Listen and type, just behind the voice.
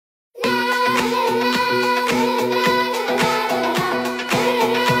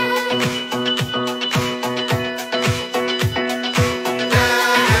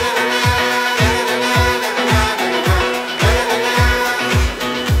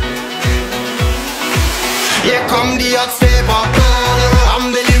Here come the hot stepper.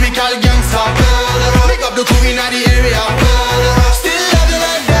 I'm the lyrical gangster. Big up the crew in the area. Still love you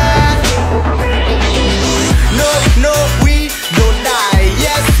like that. No, no, we don't die.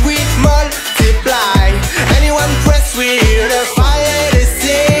 Yes, we multiply. Anyone press with the fire they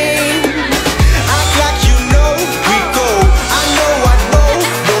sing. Act like you know, we go. I know what know,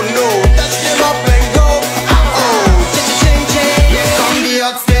 don't know. Touch them up and go. Oh, ching ching. Here come the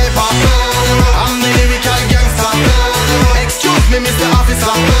hot stepper. I'm the lyrical gangster. Excuse me, Mr.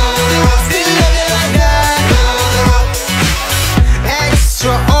 Officer. Still love you.